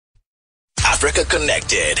Africa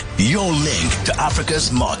Connected, your link to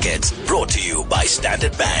Africa's markets. Brought to you by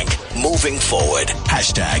Standard Bank. Moving forward.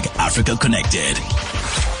 #Africa Connected.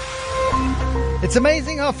 It's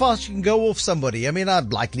amazing how fast you can go off somebody. I mean, I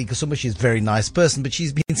like Lee Kasumba. She's a very nice person, but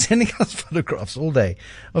she's been sending us photographs all day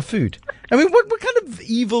of food. I mean, what kind of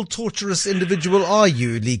evil, torturous individual are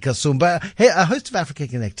you, Lee Kasumba? Hey, a host of Africa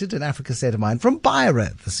Connected, an Africa State of Mind from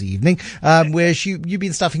Beira this evening, where you've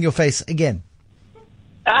been stuffing your face again.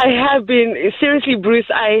 I have been. Seriously, Bruce,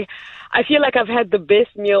 I feel like I've had the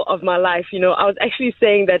best meal of my life. You know, I was actually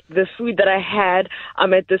saying that the food that I had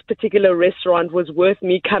at this particular restaurant was worth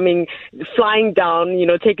me flying down,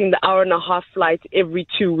 taking the hour-and-a-half flight every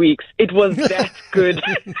 2 weeks. It was that good.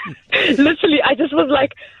 Literally, I just was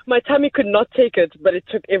like, my tummy could not take it, but it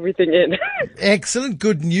took everything in. Excellent.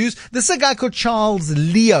 Good news. This is a guy called Charles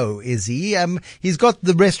Leo, is he? He's got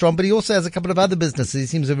the restaurant, but he also has a couple of other businesses. He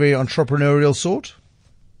seems a very entrepreneurial sort.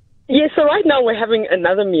 Yeah, so right now we're having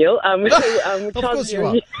another meal. Of course you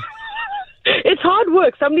are. It's hard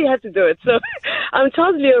work. Somebody has to do it. So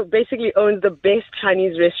Charles Leo basically owns the best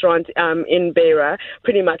Chinese restaurant in Beira,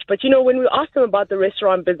 pretty much. But, when we asked him about the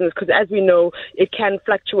restaurant business, because as we know, it can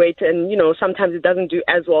fluctuate and, sometimes it doesn't do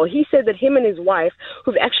as well. He said that him and his wife,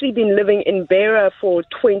 who've actually been living in Beira for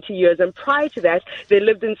 20 years, and prior to that, they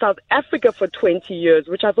lived in South Africa for 20 years,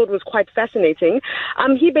 which I thought was quite fascinating.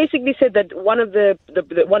 He basically said that one of the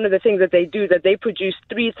things that they do is that they produce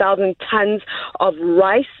 3,000 tons of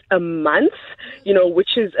rice a month,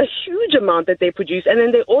 which is a huge amount that they produce. And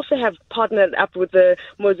then they also have partnered up with the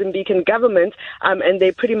Mozambican government, and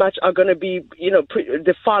they pretty much are going to be,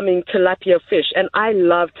 the farming tilapia fish. And I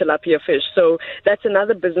love tilapia fish. So that's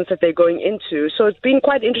another business that they're going into. So it's been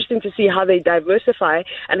quite interesting to see how they diversify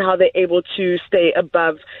and how they're able to stay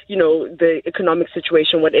above, the economic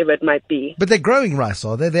situation, whatever it might be. But they're growing rice,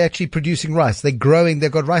 are they? They're actually producing rice. They've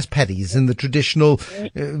got rice paddies in the traditional,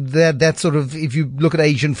 that sort of, if you look at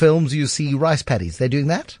Asian films, you see rice paddies. They're doing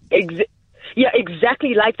that? Yeah,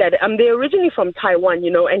 exactly like that. They're originally from Taiwan,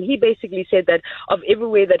 and he basically said that of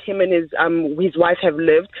everywhere that him and his wife have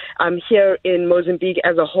lived, here in Mozambique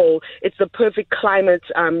as a whole, it's the perfect climate,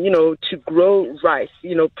 to grow rice,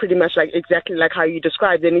 pretty much exactly like how you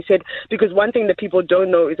described. And he said, because one thing that people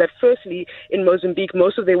don't know is that firstly, in Mozambique,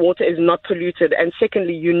 most of their water is not polluted. And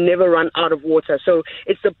secondly, you never run out of water. So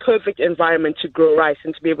it's the perfect environment to grow rice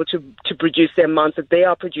and to be able to produce the amounts that they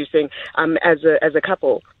are producing, as a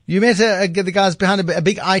couple. You met the guys behind a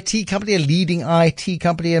big IT company, a leading IT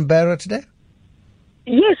company in Beira today?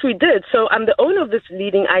 Yes, we did. So the owner of this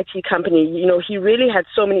leading IT company, he really had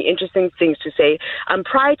so many interesting things to say.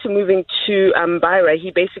 Prior to moving to Beira, he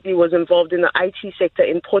basically was involved in the IT sector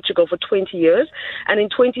in Portugal for 20 years. And in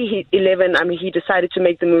 2011, he decided to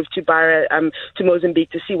make the move to Beira, to Mozambique,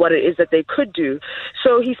 to see what it is that they could do.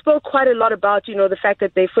 So he spoke quite a lot about, the fact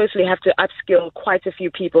that they firstly have to upskill quite a few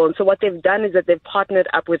people. And so what they've done is that they've partnered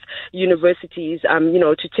up with universities,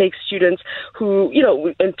 to take students who,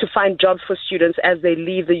 and to find jobs for students as they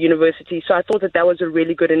leave the university. So I thought that was a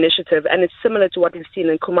really good initiative. And it's similar to what we've seen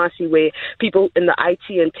in Kumasi, where people in the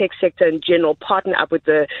IT and tech sector in general partner up with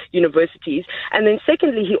the universities. And then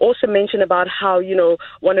secondly, he also mentioned about how,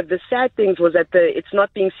 one of the sad things was that it's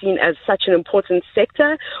not being seen as such an important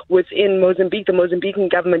sector within Mozambique. The Mozambican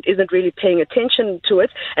government isn't really paying attention to it.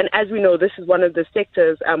 And as we know, this is one of the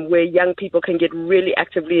sectors where young people can get really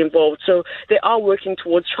actively involved. So they are working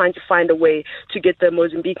towards trying to find a way to get the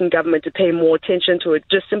Mozambican government to pay more attention to it,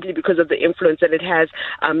 just simply because of the influence that it has,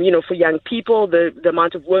 for young people, the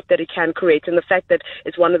amount of work that it can create, and the fact that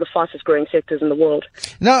it's one of the fastest growing sectors in the world.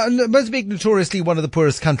 Now, Mozambique, notoriously one of the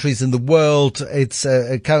poorest countries in the world. It's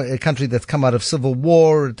a country that's come out of civil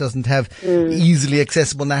war. It doesn't have easily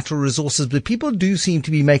accessible natural resources, but people do seem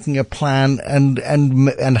to be making a plan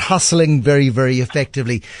and hustling very, very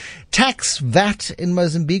effectively. Tax, VAT in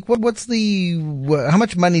Mozambique, how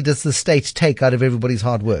much money does the state take out of everybody's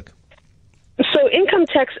hard work? So income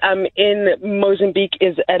tax in Mozambique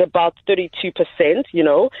is at about 32%,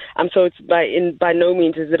 so it's by no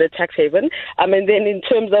means is it a tax haven. And then in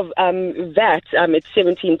terms of VAT, it's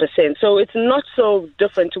 17%. So it's not so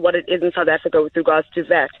different to what it is in South Africa with regards to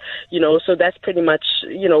VAT, so that's pretty much,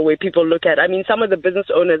 where people look at. I mean, some of the business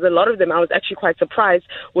owners, a lot of them, I was actually quite surprised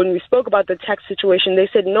when we spoke about the tax situation. They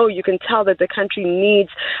said, no, you can tell that the country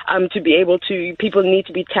needs people need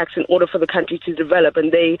to be taxed in order for the country to develop.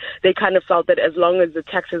 And they kind of felt that as long as the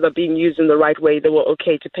taxes are being used in the right way, they were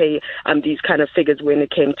okay to pay these kind of figures when it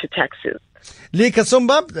came to taxes. Lee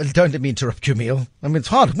Kasumba, don't let me interrupt your meal. I mean, it's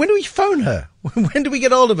hard. When do we phone her? When do we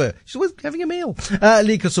get hold of her? She's always having a meal.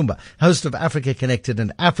 Lee Kasumba, host of Africa Connected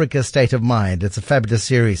and Africa State of Mind. It's a fabulous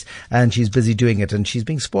series, and she's busy doing it, and she's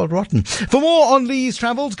being spoiled rotten. For more on Lee's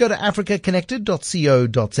travels, go to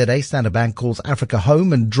africaconnected.co.za. Standard Bank calls Africa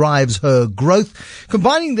home and drives her growth.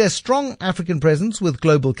 Combining their strong African presence with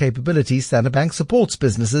global capabilities, Standard Bank supports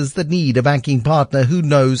businesses that need a banking partner who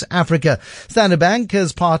knows Africa. Standard Bank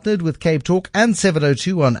has partnered with Cape Talk and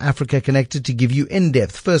 702 on Africa Connected to give you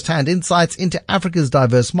in-depth, first-hand insights into Africa's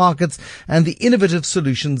diverse markets and the innovative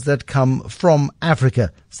solutions that come from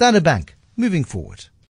Africa. Standard Bank, moving forward.